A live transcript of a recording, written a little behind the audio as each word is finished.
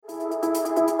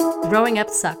Growing Up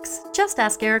Sucks. Just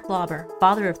ask Eric Lauber,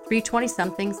 father of three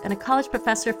 20-somethings and a college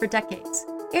professor for decades.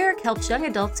 Eric helps young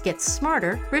adults get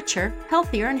smarter, richer,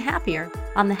 healthier, and happier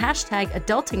on the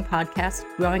 #adulting podcast,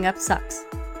 Growing Up Sucks.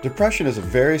 Depression is a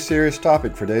very serious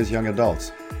topic for today's young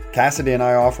adults. Cassidy and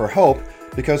I offer hope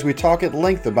because we talk at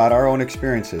length about our own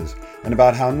experiences and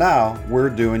about how now we're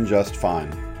doing just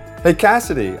fine. Hey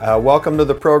Cassidy, welcome to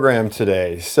the program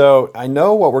today. So I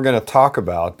know what we're going to talk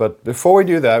about, but before we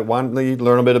do that, why don't we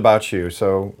learn a bit about you?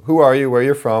 So who are you, where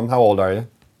you're from, how old are you?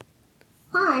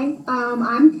 Hi,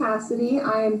 I'm Cassidy.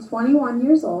 I am 21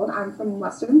 years old. I'm from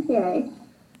Western PA.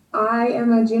 I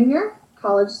am a junior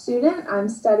college student. I'm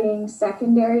studying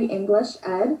secondary English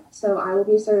ed, so I will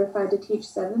be certified to teach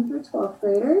 7th through 12th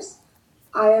graders.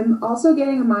 I am also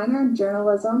getting a minor in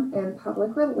journalism and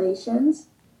public relations.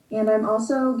 And I'm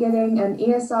also getting an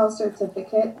ESL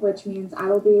certificate, which means I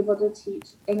will be able to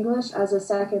teach English as a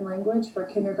second language for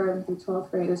kindergarten through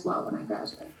 12th grade as well when I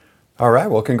graduate. All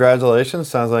right, well, congratulations.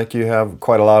 Sounds like you have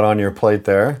quite a lot on your plate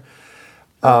there.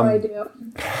 I do.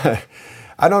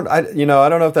 I don't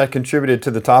know if that contributed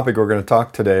to the topic we're going to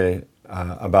talk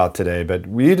about today, but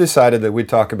we decided that we'd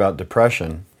talk about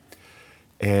depression.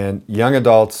 And young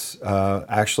adults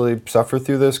actually suffer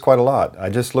through this quite a lot.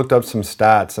 I just looked up some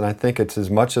stats, and I think it's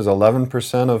as much as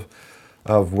 11%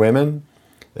 of women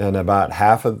and about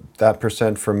half of that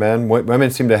percent for men.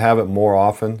 Women seem to have it more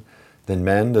often than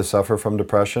men to suffer from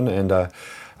depression. And I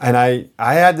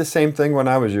had the same thing when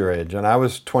I was your age. And I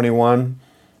was 21.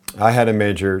 I had a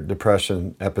major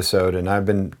depression episode, and I've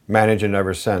been managing it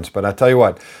ever since. But I tell you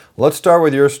what, let's start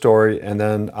with your story, and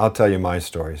then I'll tell you my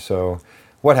story. So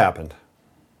what happened?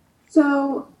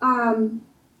 So, I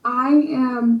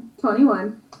am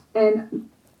 21, and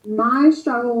my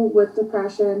struggle with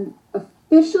depression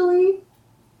officially,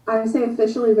 I say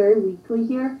officially very weakly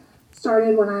here,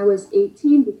 started when I was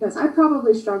 18 because I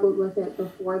probably struggled with it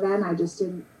before then. I just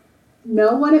didn't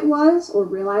know what it was or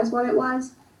realize what it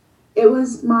was. It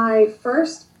was my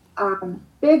first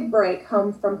big break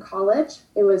home from college.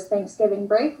 It was Thanksgiving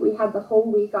break. We had the whole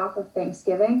week off of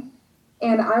Thanksgiving.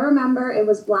 And I remember it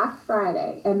was Black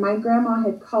Friday, and my grandma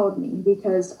had called me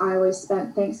because I always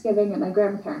spent Thanksgiving at my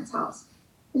grandparents' house.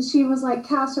 And she was like,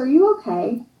 "Cass, are you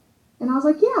okay?" And I was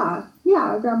like,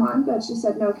 yeah, Grandma, I'm good. She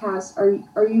said, "No, Cass, are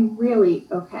you really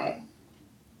okay?"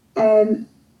 And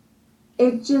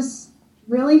it just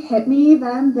really hit me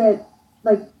then that,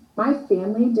 like, my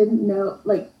family didn't know,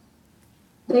 like,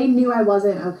 they knew I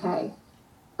wasn't okay.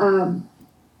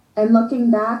 And looking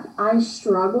back, I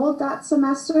struggled that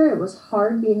semester. It was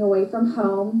hard being away from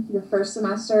home, your first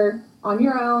semester on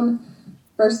your own,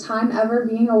 first time ever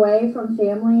being away from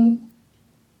family.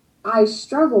 I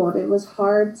struggled. It was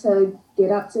hard to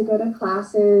get up to go to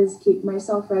classes, keep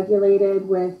myself regulated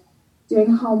with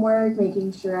doing homework,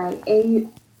 making sure I ate,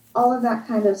 all of that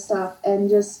kind of stuff. And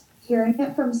just hearing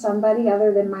it from somebody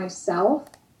other than myself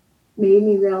made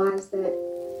me realize that,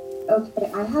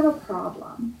 okay, I had a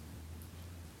problem.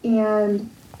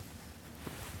 And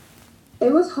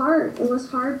it was hard. It was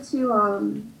hard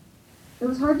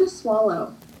to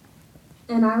swallow.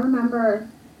 And I remember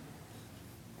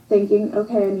thinking,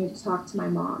 okay, I need to talk to my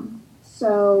mom.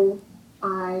 So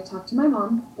I talked to my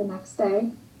mom the next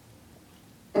day,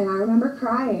 and I remember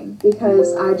crying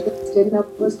because I just didn't know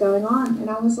what was going on. And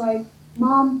I was like,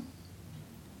 "Mom,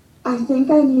 I think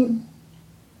I need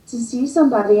to see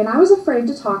somebody." And I was afraid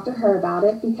to talk to her about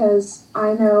it because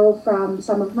I know from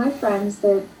some of my friends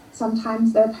that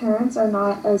sometimes their parents are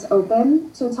not as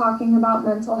open to talking about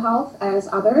mental health as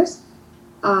others.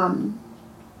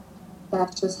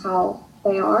 That's just how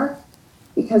they are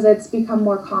because it's become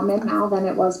more common now than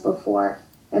it was before.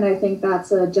 And I think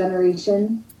that's a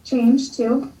generation change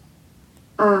too.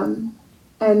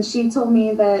 And she told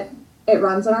me that it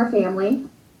runs in our family.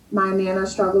 My Nana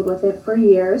struggled with it for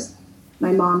years.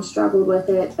 My mom struggled with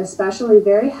it, especially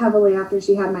very heavily after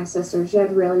she had my sister. She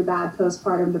had really bad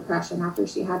postpartum depression after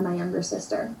she had my younger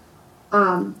sister.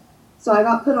 So I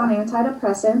got put on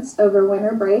antidepressants over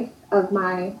winter break of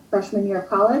my freshman year of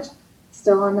college.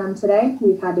 Still on them today.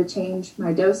 We've had to change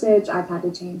my dosage. I've had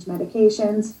to change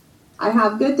medications. I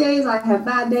have good days. I have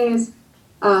bad days.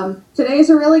 Today's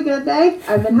a really good day.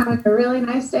 I've been having a really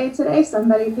nice day today.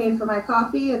 Somebody paid for my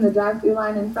coffee in the drive-thru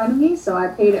line in front of me, so I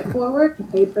paid it forward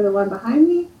and paid for the one behind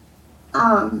me.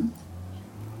 But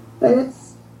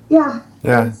it's, yeah.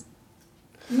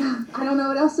 I don't know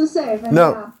what else to say. But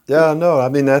no. I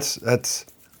mean, that's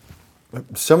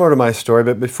similar to my story.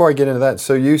 But before I get into that,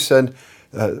 so you said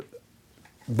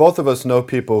both of us know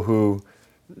people who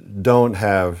don't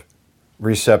have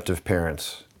receptive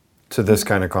parents to this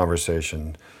kind of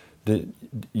conversation.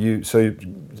 So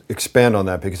expand on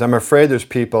that, because I'm afraid there's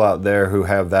people out there who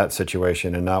have that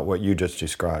situation and not what you just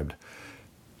described.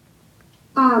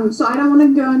 So I don't want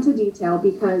to go into detail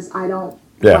because I don't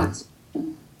Yeah. want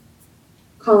to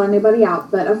call anybody out,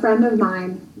 but a friend of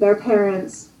mine, their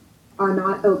parents are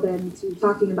not open to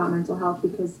talking about mental health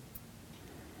because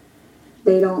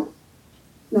they don't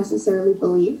necessarily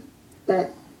believe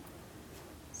that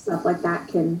stuff like that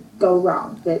can go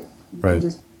wrong, that you Right. can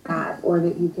just be bad, or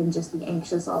that you can just be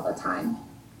anxious all the time.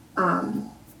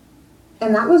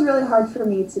 And that was really hard for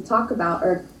me to talk about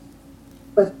or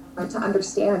to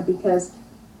understand because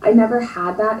I never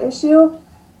had that issue.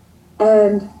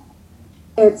 And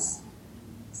it's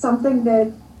something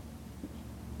that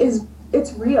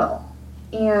it's real.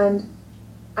 And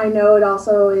I know it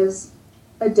also is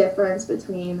a difference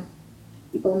between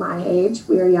people my age.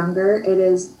 We are younger. It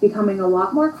is becoming a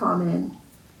lot more common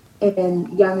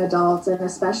in young adults and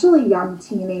especially young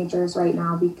teenagers right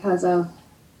now because of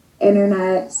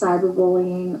internet,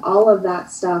 cyberbullying, all of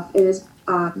that stuff. It is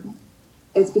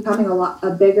it's becoming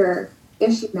a bigger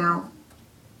issue now.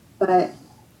 But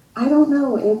I don't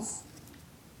know.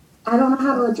 I don't know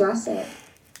how to address it.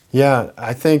 Yeah,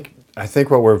 I think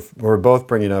what we're both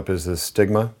bringing up is the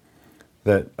stigma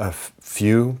that a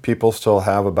few people still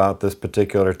have about this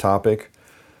particular topic.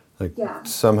 Like Yeah.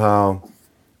 somehow,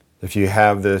 if you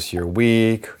have this, you're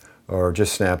weak, or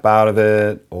just snap out of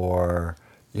it, or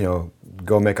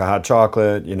go make a hot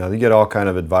chocolate. You get all kind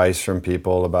of advice from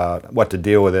people about what to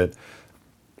deal with it.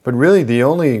 But really, the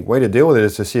only way to deal with it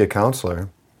is to see a counselor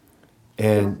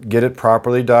and get it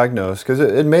properly diagnosed, because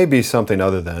it may be something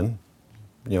other than,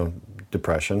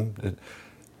 depression.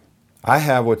 I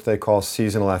have what they call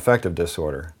seasonal affective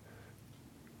disorder.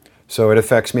 So it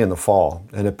affects me in the fall,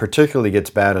 and it particularly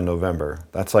gets bad in November.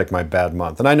 That's like my bad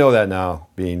month. And I know that now,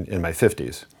 being in my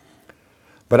 50s.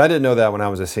 But I didn't know that when I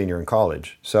was a senior in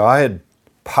college. So I had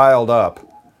piled up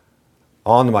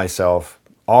onto myself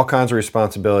all kinds of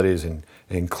responsibilities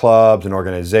in clubs and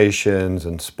organizations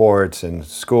and sports and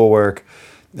schoolwork.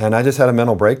 And I just had a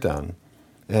mental breakdown.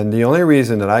 And the only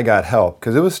reason that I got help,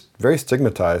 because it was very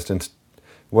stigmatized,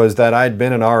 was that I'd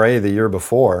been an RA the year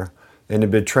before and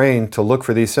had been trained to look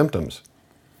for these symptoms.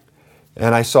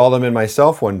 And I saw them in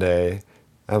myself one day.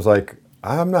 I was like,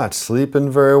 I'm not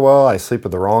sleeping very well. I sleep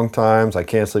at the wrong times. I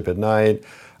can't sleep at night.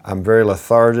 I'm very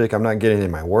lethargic. I'm not getting any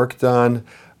of my work done.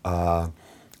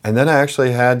 And then I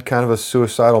actually had kind of a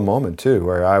suicidal moment too,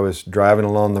 where I was driving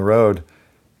along the road,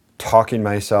 talking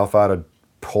myself out of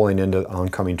pulling into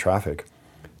oncoming traffic.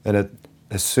 And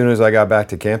as soon as I got back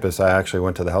to campus, I actually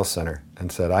went to the health center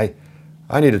and said,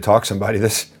 I need to talk to somebody.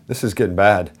 This is getting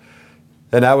bad.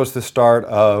 And that was the start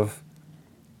of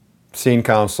seeing a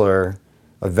counselor.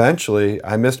 Eventually,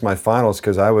 I missed my finals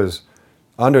because I was,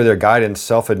 under their guidance,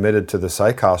 self-admitted to the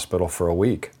psych hospital for a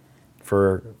week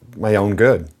for my own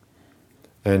good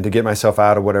and to get myself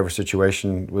out of whatever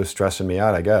situation was stressing me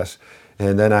out, I guess.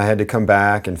 And then I had to come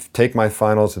back and take my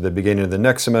finals at the beginning of the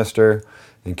next semester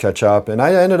and catch up. And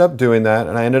I ended up doing that,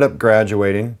 and I ended up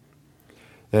graduating.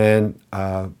 And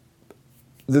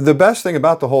the best thing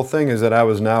about the whole thing is that I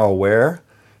was now aware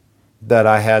that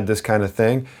I had this kind of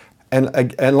thing.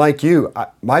 And like you,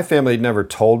 my family had never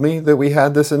told me that we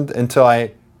had this until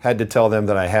I had to tell them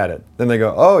that I had it. Then they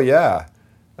go, oh yeah.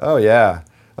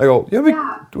 I go,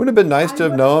 it would have been nice to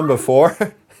have known before.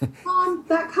 Mom,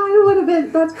 that kind of would have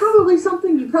been, that's probably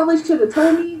something you probably should have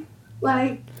told me.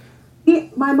 Like,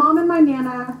 my mom and my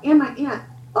nana and my aunt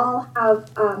all have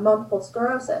multiple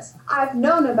sclerosis. I've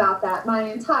known about that my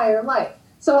entire life.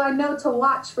 So I know to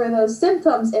watch for those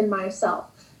symptoms in myself.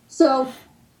 So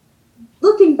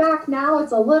looking back now,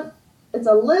 it's a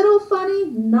little funny,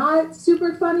 not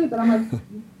super funny, but I'm like,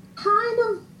 kind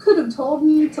of could have told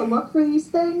me to look for these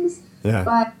things. Yeah.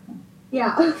 But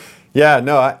yeah. Yeah,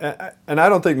 no, and I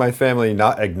don't think my family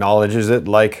not acknowledges it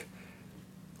like,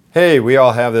 hey, we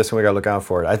all have this and we got to look out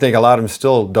for it. I think a lot of them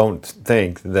still don't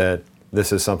think that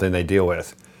this is something they deal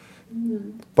with.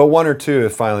 Mm-hmm. But one or two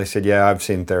have finally said, yeah, I've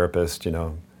seen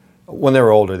therapists, When they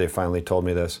were older, they finally told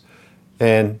me this.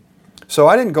 And so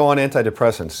I didn't go on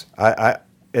antidepressants. I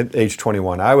at age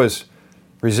 21, I was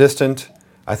resistant.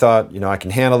 I thought, I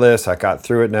can handle this. I got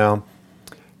through it now.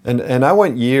 And I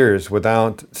went years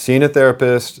without seeing a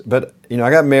therapist. But, I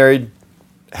got married,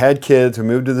 had kids, we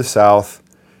moved to the South.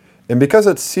 And because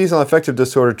that seasonal affective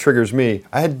disorder triggers me,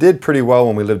 I did pretty well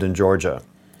when we lived in Georgia.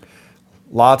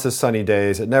 Lots of sunny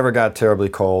days. It never got terribly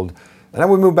cold. And then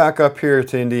we moved back up here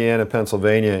to Indiana,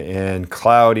 Pennsylvania, and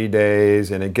cloudy days,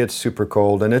 and it gets super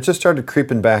cold. And it just started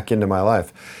creeping back into my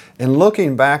life. And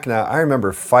looking back now, I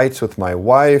remember fights with my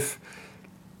wife,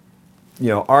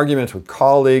 arguments with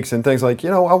colleagues and things like,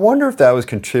 I wonder if that was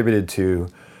contributed to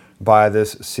by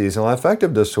this seasonal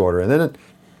affective disorder. And then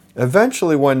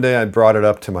eventually one day I brought it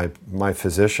up to my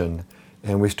physician,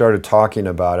 and we started talking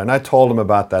about it. And I told him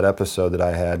about that episode that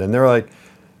I had, and they were like,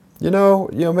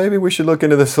 maybe we should look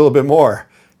into this a little bit more.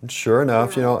 And sure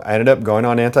enough, I ended up going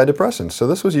on antidepressants. So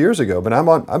this was years ago, but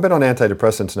I've been on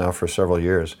antidepressants now for several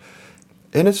years,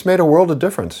 and it's made a world of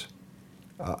difference.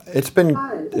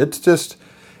 It's just,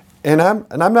 and I'm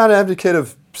not an advocate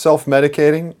of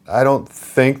self-medicating. I don't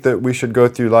think that we should go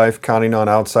through life counting on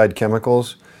outside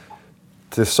chemicals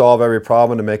to solve every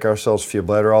problem, to make ourselves feel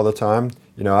better all the time.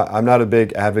 I'm not a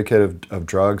big advocate of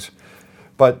drugs,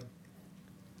 but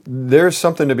there's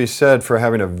something to be said for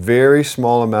having a very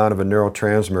small amount of a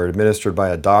neurotransmitter administered by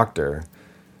a doctor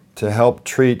to help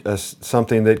treat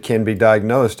something that can be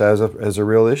diagnosed as a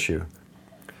real issue.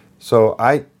 So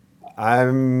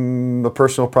I'm a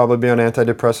person who'll probably be on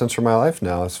antidepressants for my life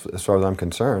now, as far as I'm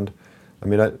concerned. I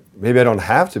mean, maybe I don't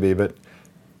have to be, but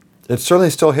it certainly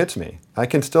still hits me. I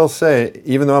can still say,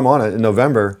 even though I'm on it in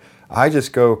November, I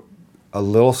just go a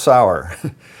little sour.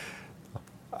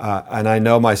 And I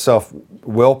know myself,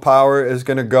 willpower is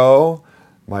going to go.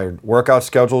 My workout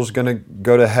schedule is going to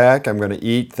go to heck. I'm going to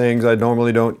eat things I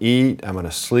normally don't eat. I'm going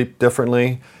to sleep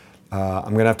differently.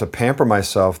 I'm going to have to pamper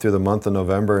myself through the month of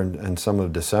November and some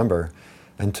of December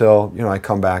until I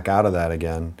come back out of that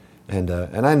again. And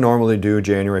I normally do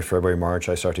January, February, March.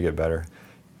 I start to get better.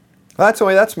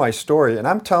 That's my story, and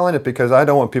I'm telling it because I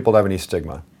don't want people to have any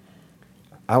stigma.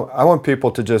 I want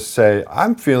people to just say,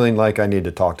 I'm feeling like I need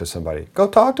to talk to somebody. Go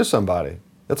talk to somebody.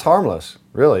 It's harmless,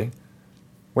 really.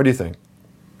 What do you think?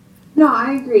 No,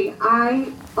 I agree.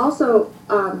 I also,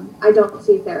 I don't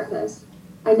see a therapist.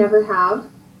 I never have.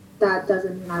 That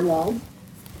doesn't mean I won't.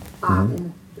 In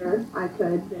the future, I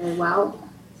could very well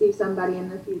see somebody in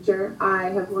the future. I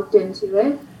have looked into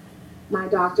it. My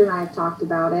doctor and I have talked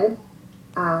about it.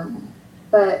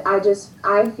 But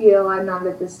I feel I'm not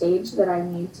at the stage that I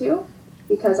need to,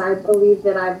 because I believe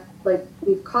that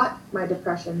we've caught my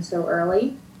depression so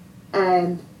early,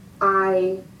 and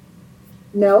I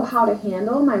know how to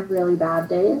handle my really bad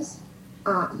days.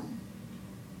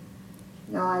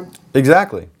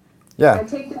 Exactly. Yeah. I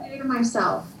take the day to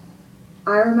myself.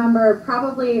 I remember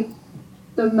probably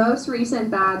the most recent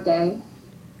bad day,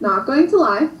 not going to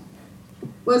lie,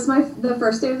 was the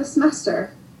first day of the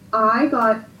semester. I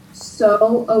got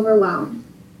so overwhelmed.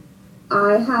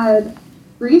 I had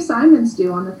 3 assignments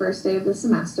due on the first day of the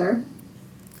semester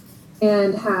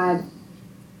and had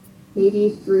maybe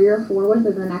 3 or 4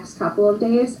 within the next couple of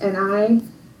days. And I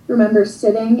remember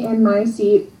sitting in my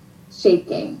seat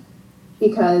shaking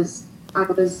because I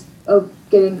was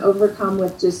getting overcome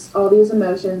with just all these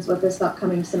emotions with this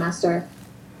upcoming semester.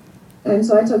 And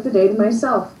so I took the day to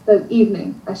myself, the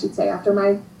evening, I should say, after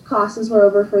my classes were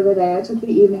over for the day. I took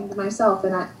the evening to myself,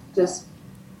 and I just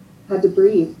had to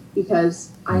breathe,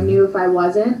 because I knew if I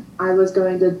wasn't, I was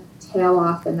going to tail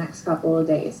off the next couple of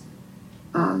days.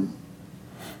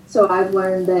 So I've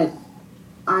learned that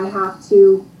I have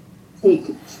to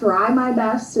try my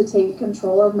best to take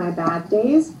control of my bad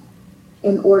days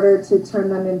in order to turn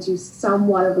them into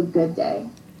somewhat of a good day.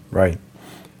 Right.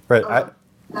 That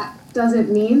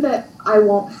doesn't mean that I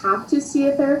won't have to see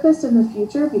a therapist in the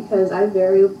future, because I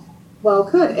very well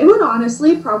could. It would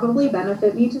honestly probably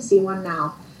benefit me to see one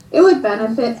now. It would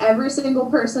benefit every single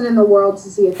person in the world to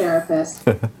see a therapist.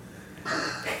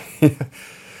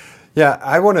 Yeah,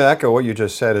 I want to echo what you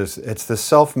just said. It's the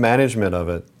self-management of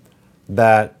it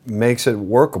that makes it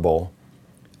workable.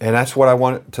 And that's what I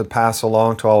want to pass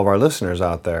along to all of our listeners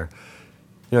out there.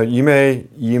 You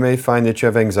may find that you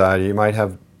have anxiety, you might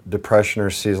have depression or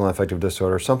seasonal affective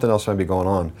disorder, something else might be going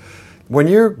on. When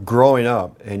you're growing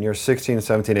up and you're 16,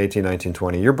 17, 18, 19,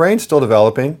 20, your brain's still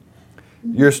developing.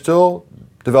 You're still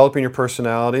developing your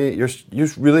personality. You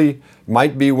really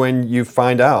might be when you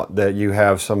find out that you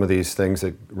have some of these things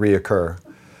that reoccur.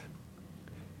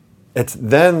 It's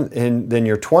then in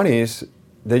your 20s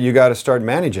that you got to start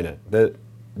managing it. That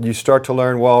you start to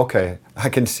learn, well, okay, I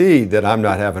can see that I'm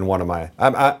not having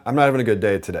I'm not having a good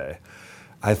day today.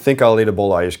 I think I'll eat a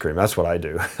bowl of ice cream. That's what I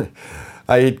do.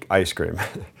 I eat ice cream.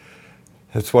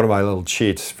 It's one of my little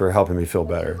cheats for helping me feel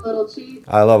better. Little cheat.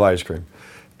 I love ice cream.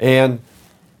 And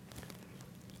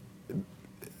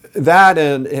that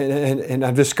and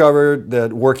I've discovered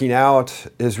that working out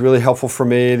is really helpful for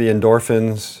me. The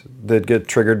endorphins that get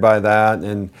triggered by that,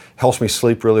 and helps me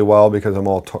sleep really well because I'm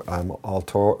all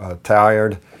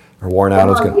tired or worn out. I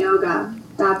love yoga.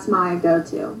 That's my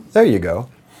go-to. There you go.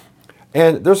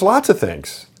 And there's lots of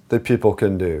things that people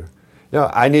can do.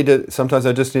 Sometimes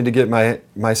I just need to get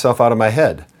myself out of my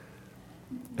head.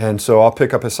 And so I'll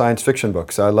pick up a science fiction book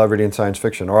because I love reading science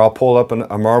fiction, or I'll pull up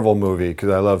a Marvel movie because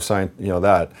I love science,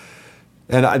 that.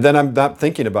 And then I'm not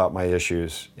thinking about my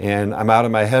issues, and I'm out of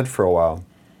my head for a while.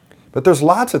 But there's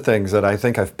lots of things that I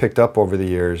think I've picked up over the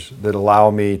years that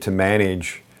allow me to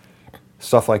manage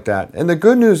stuff like that. And the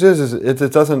good news is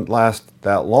it doesn't last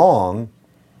that long.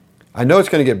 I know it's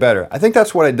going to get better. I think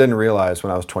that's what I didn't realize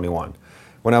when I was 21.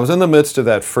 When I was in the midst of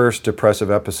that first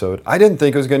depressive episode, I didn't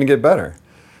think it was going to get better.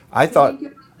 I thought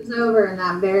it was over in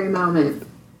that very moment.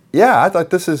 Yeah, I thought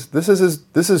this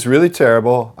is really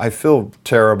terrible. I feel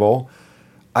terrible.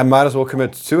 I might as well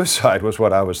commit suicide was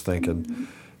what I was thinking.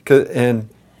 And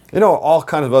all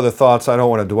kinds of other thoughts I don't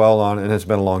want to dwell on, and it's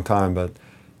been a long time, but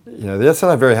that's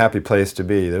not a very happy place to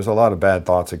be. There's a lot of bad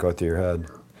thoughts that go through your head.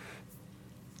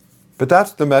 But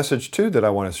that's the message too that I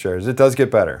want to share, is it does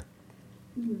get better.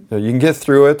 You can get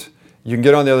through it. You can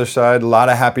get on the other side. A lot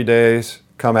of happy days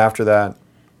come after that.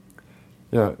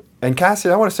 And Cassie,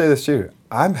 I want to say this to you.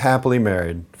 I'm happily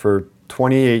married for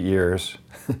 28 years.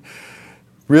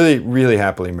 Really, really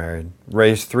happily married.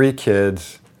 Raised 3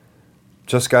 kids.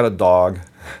 Just got a dog,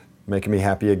 making me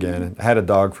happy again. I had a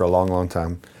dog for a long, long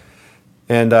time.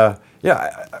 And I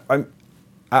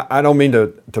don't mean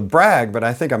to brag, but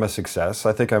I think I'm a success.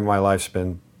 I think my life's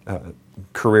been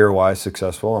career-wise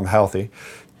successful. I'm healthy.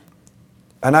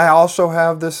 And I also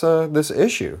have this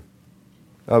issue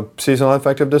of seasonal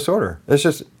affective disorder. It's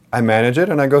just, I manage it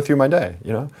and I go through my day,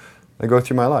 I go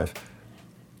through my life.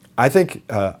 I think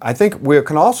we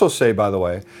can also say, by the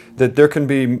way, that there can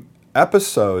be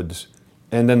episodes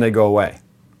and then they go away,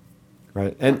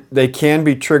 right? And they can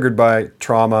be triggered by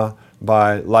trauma,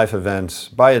 by life events,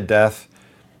 by a death,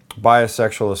 by a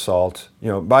sexual assault,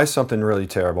 by something really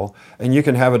terrible, and you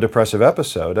can have a depressive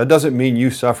episode. That doesn't mean you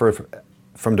suffer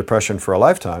from depression for a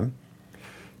lifetime,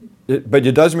 but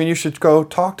it does mean you should go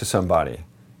talk to somebody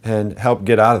and help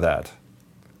get out of that.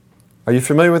 Are you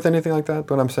familiar with anything like that,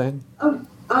 what I'm saying?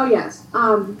 Oh yes.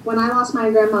 When I lost my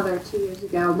grandmother 2 years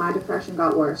ago, my depression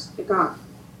got worse. It got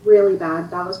really bad.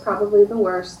 That was probably the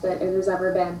worst that it has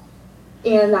ever been.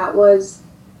 And that was,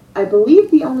 I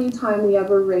believe, the only time we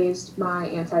ever raised my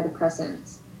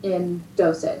antidepressants in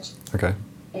dosage. Okay.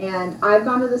 And I've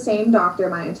gone to the same doctor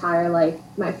my entire life.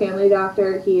 My family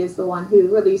doctor, he is the one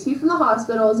who released me from the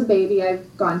hospital as a baby.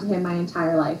 I've gone to him my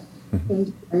entire life. And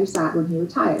he's very sad when he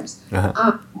retires.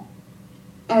 Uh-huh.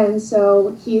 And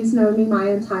so he's known me my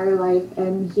entire life,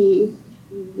 and he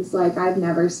was like, I've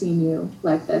never seen you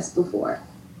like this before.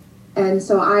 And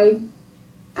so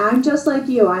I'm just like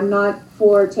you. I'm not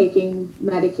for taking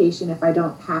medication if I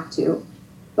don't have to.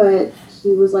 But he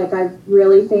was like, I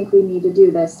really think we need to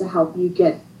do this to help you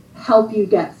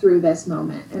get through this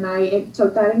moment. And I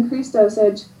took that increased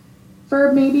dosage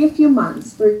for maybe a few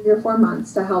months, 3 or 4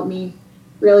 months, to help me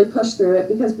really push through it,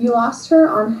 because we lost her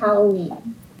on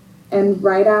Halloween. And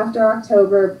right after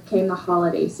October came the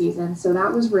holiday season. So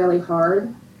that was really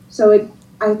hard. So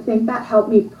I think that helped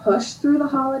me push through the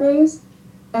holidays.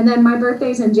 And then my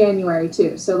birthday's in January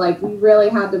too. So we really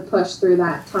had to push through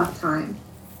that tough time.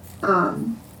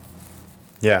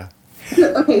 Yeah.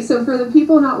 Okay, so for the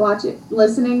people not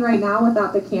listening right now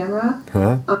without the camera,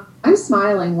 I'm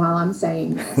smiling while I'm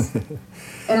saying this.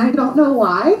 And I don't know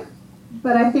why,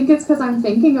 but I think it's because I'm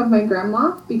thinking of my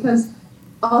grandma, because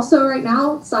also right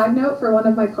now, side note, for one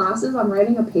of my classes, I'm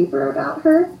writing a paper about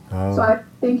her. Oh. So I'm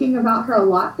thinking about her a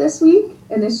lot this week,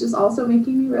 and it's just also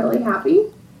making me really happy.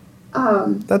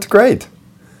 That's great.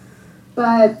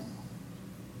 But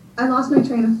I lost my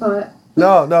train of thought.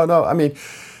 No. I mean,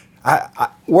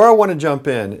 where I want to jump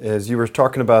in is you were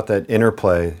talking about that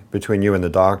interplay between you and the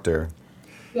doctor.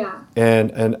 Yeah.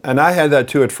 And I had that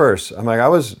too at first. I'm like, I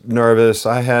was nervous.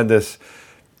 I had this.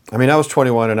 I mean, I was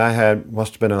 21 and I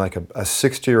must have been like a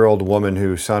 60-year-old woman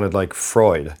who sounded like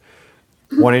Freud,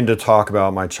 wanting to talk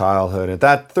about my childhood. At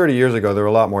that 30 years ago, there were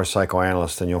a lot more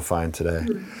psychoanalysts than you'll find today.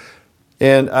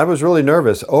 And I was really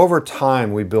nervous. Over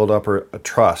time, we built up a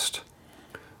trust.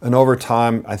 And over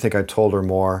time, I think I told her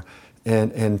more.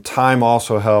 And time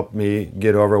also helped me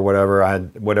get over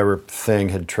whatever thing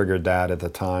had triggered that at the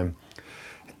time.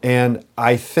 And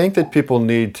I think that people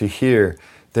need to hear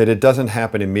that it doesn't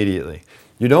happen immediately.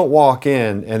 You don't walk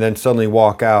in and then suddenly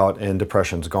walk out and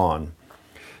depression's gone.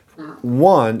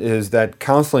 One is that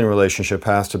counseling relationship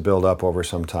has to build up over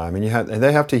some time, and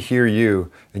they have to hear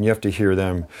you and you have to hear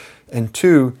them. And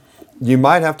 2, you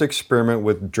might have to experiment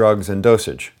with drugs and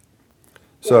dosage.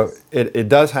 So it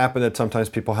does happen that sometimes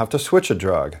people have to switch a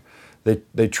drug.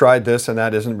 They tried this and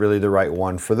that isn't really the right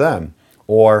one for them.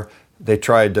 Or they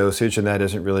try a dosage and that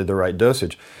isn't really the right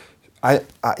dosage. I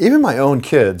even my own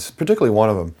kids, particularly one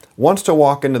of them, wants to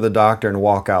walk into the doctor and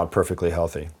walk out perfectly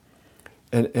healthy.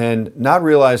 and not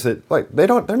realize that like they're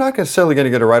not necessarily going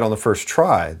to get it right on the first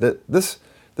try. That this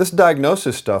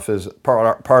diagnosis stuff is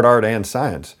part art and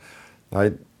science,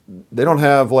 right? They don't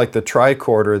have like the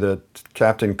tricorder that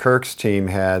Captain Kirk's team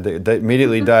had. They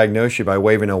immediately diagnose you by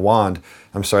waving a wand.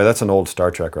 I'm sorry, that's an old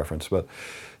Star Trek reference, but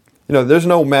there's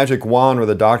no magic wand where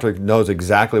the doctor knows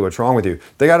exactly what's wrong with you.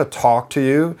 They got to talk to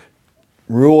you,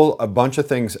 rule a bunch of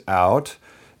things out,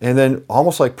 and then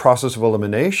almost like process of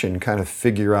elimination, kind of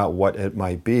figure out what it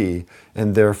might be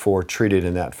and therefore treat it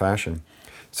in that fashion.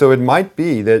 So it might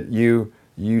be that you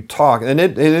talk, and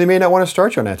they may not want to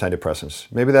start you on antidepressants.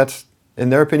 Maybe that's, in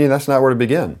their opinion, that's not where to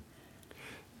begin.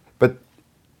 But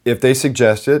if they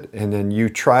suggest it and then you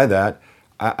try that,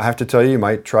 I have to tell you, you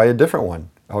might try a different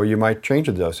one, or you might change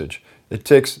the dosage. It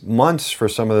takes months for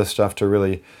some of this stuff to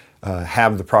really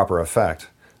have the proper effect,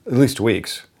 at least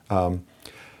weeks.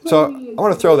 So I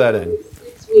want to throw that in.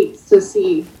 6 weeks to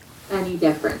see any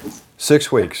difference.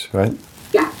 6 weeks, right?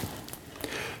 Yeah.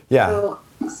 Yeah.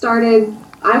 So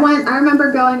I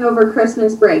remember going over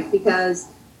Christmas break because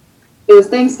it was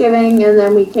Thanksgiving and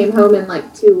then we came home in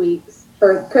like 2 weeks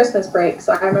for Christmas break.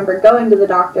 So I remember going to the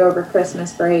doctor over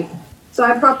Christmas break. So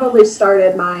I probably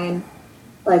started mine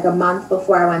like a month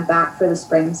before I went back for the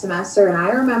spring semester. And I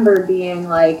remember being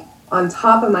like on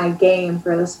top of my game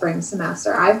for the spring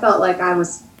semester. I felt like I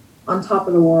was on top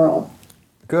of the world.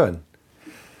 Good.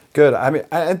 I mean,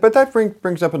 but that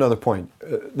brings up another point.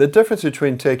 The difference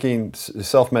between taking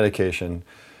self-medication,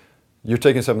 you're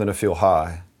taking something to feel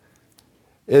high,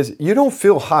 is you don't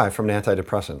feel high from an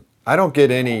antidepressant. I don't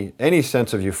get any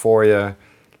sense of euphoria.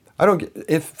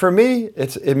 For me,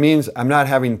 it means I'm not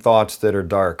having thoughts that are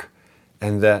dark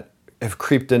and that have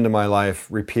creeped into my life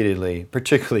repeatedly,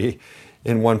 particularly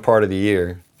in one part of the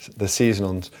year, the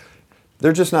seasonals.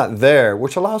 They're just not there,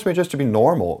 which allows me just to be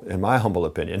normal, in my humble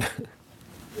opinion.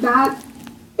 That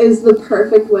is the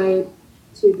perfect way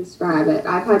to describe it.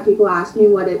 I've had people ask me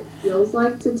what it feels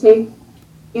like to take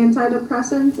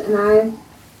antidepressants, and I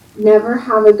never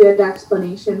have a good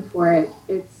explanation for it.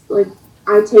 It's like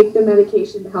I take the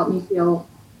medication to help me feel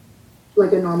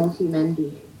like a normal human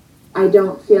being. I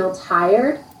don't feel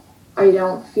tired. I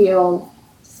don't feel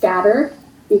scattered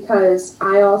because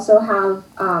I also have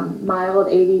mild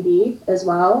ADD as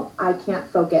well. I can't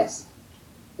focus,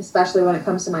 especially when it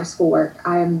comes to my schoolwork.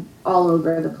 I'm all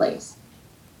over the place.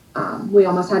 We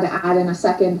almost had to add in a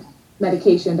second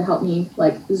medication to help me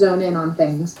like zone in on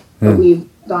things. But we've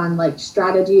done like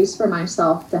strategies for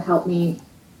myself to help me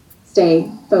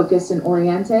stay focused and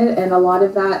oriented. And a lot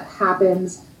of that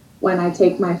happens when I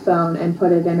take my phone and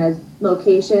put it in a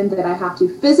location that I have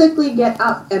to physically get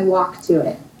up and walk to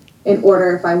it in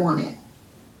order if I want it.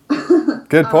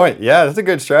 Good point. Yeah, that's a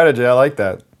good strategy. I like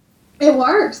that. It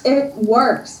works.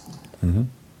 Mm-hmm.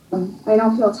 I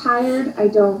don't feel tired. I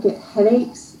don't get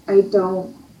headaches.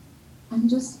 I'm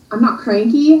not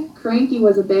cranky. Cranky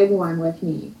was a big one with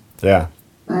me. Yeah.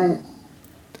 But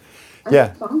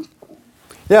yeah.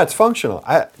 Yeah, it's functional.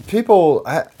 I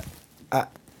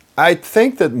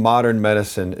think that modern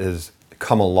medicine has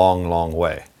come a long, long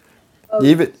way. Oh.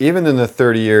 Even in the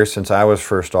 30 years since I was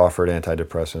first offered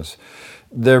antidepressants,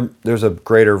 there's a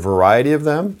greater variety of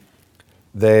them.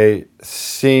 They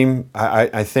seem,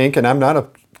 I think, and I'm not a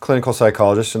clinical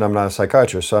psychologist and I'm not a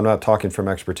psychiatrist, so I'm not talking from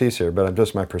expertise here, but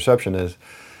just my perception is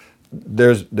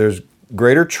there's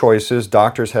greater choices.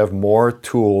 Doctors have more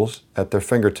tools at their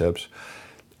fingertips,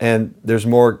 and there's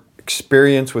more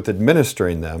experience with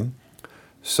administering them,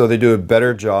 so they do a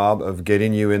better job of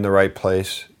getting you in the right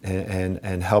place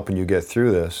and helping you get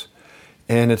through this.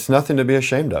 And it's nothing to be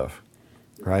ashamed of,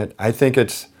 right? I think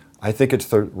it's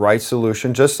the right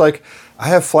solution. Just like I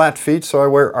have flat feet, so I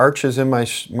wear arches in my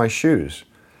shoes.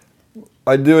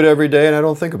 I do it every day and I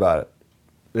don't think about it.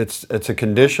 It's a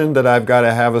condition that I've got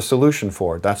to have a solution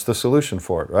for. That's the solution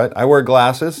for it, right? I wear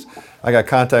glasses. I got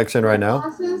contacts in right now.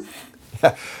 Glasses?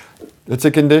 Yeah. It's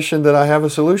a condition that I have a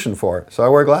solution for. So I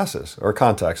wear glasses or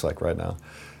contacts like right now.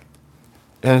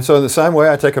 And so in the same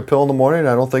way, I take a pill in the morning and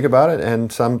I don't think about it,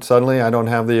 and suddenly I don't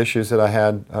have the issues that I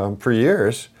had for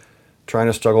years trying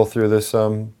to struggle through this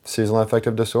seasonal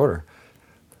affective disorder.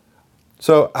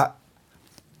 So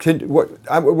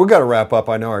we've got to wrap up.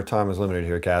 I know our time is limited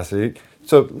here, Cassidy.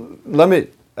 So let me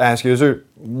ask you,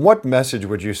 what message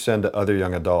would you send to other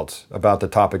young adults about the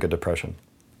topic of depression?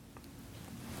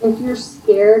 If you're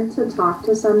scared to talk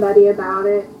to somebody about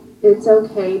it, it's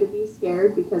okay to be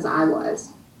scared, because I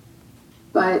was.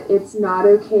 But it's not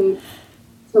okay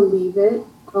to leave it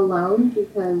alone,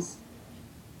 because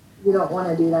you don't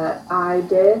want to do that. I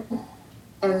did.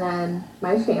 And then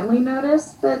my family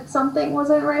noticed that something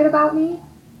wasn't right about me.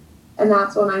 And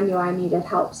that's when I knew I needed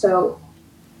help. So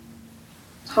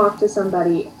talk to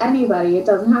somebody, anybody. It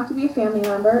doesn't have to be a family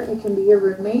member. It can be your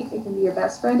roommate. It can be your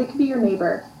best friend. It can be your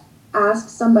neighbor. Ask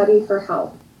somebody for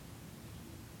help.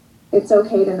 It's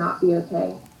okay to not be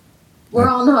okay. We're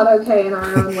all not okay in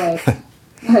our own way,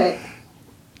 but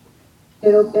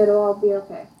it'll all be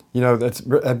okay. You know,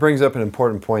 that brings up an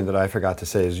important point that I forgot to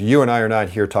say, is you and I are not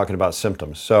here talking about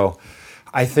symptoms. So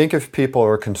I think if people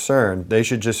are concerned, they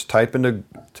should just type into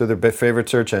their favorite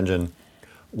search engine,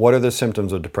 what are the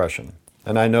symptoms of depression?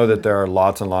 And I know that there are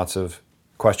lots and lots of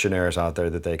questionnaires out there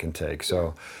that they can take.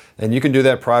 So, and you can do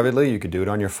that privately, you could do it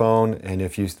on your phone, and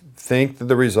if you think that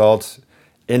the results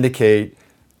indicate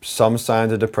some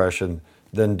signs of depression,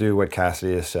 then do what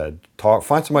Cassidy has said.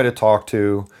 Find somebody to talk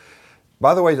to.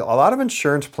 By the way, a lot of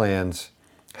insurance plans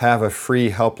have a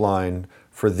free helpline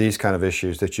for these kind of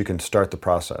issues that you can start the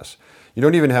process. You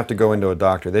don't even have to go into a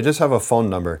doctor. They just have a phone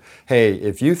number. Hey,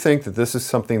 if you think that this is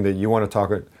something that you want to talk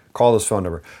about, call this phone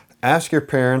number. Ask your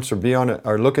parents or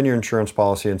look in your insurance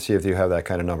policy and see if you have that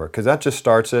kind of number, because that just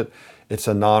starts it. It's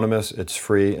anonymous, it's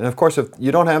free. And of course, if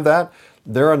you don't have that,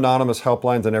 there are anonymous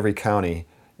helplines in every county,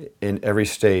 in every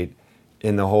state,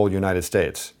 in the whole United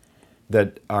States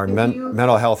that are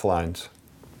mental health lines.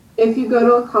 If you go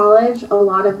to a college, a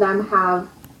lot of them have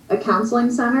a counseling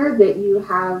center that you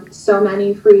have so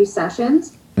many free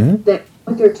sessions that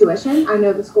with your tuition. I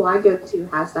know the school I go to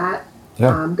has that.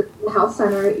 Yeah. Go to the health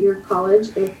center at your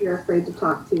college if you're afraid to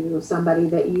talk to somebody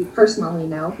that you personally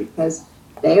know, because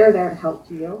they are there to help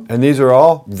you. And these are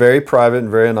all very private and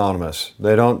very anonymous.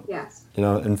 They don't, Yes. you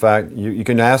know, in fact, you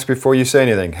can ask before you say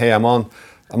anything. Hey, I'm on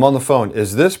the phone.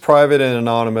 Is this private and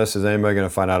anonymous? Is anybody going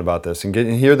to find out about this? And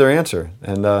hear their answer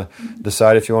and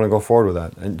decide if you want to go forward with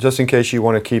that. And just in case you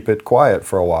want to keep it quiet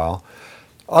for a while.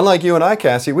 Unlike you and I,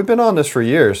 Cassie, we've been on this for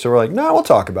years, so we're like, no, we'll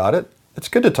talk about it. It's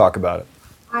good to talk about it.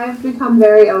 I've become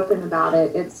very open about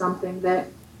it. It's something that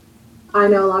I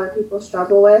know a lot of people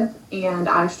struggle with, and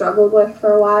I struggled with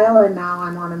for a while, and now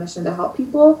I'm on a mission to help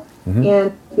people.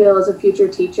 And I feel as a future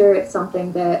teacher, it's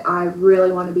something that I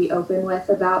really want to be open with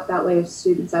about. That way, if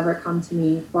students ever come to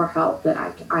me for help, that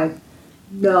I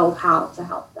know how to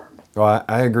help them. Well,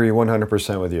 I agree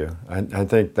 100% with you. I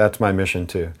think that's my mission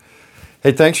too.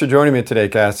 Hey, thanks for joining me today,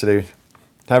 Cassidy.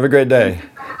 Have a great day. Thank you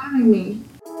for having me.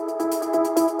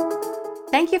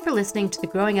 Thank you for listening to the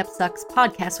Growing Up Sucks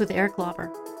podcast with Eric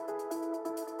Lauber.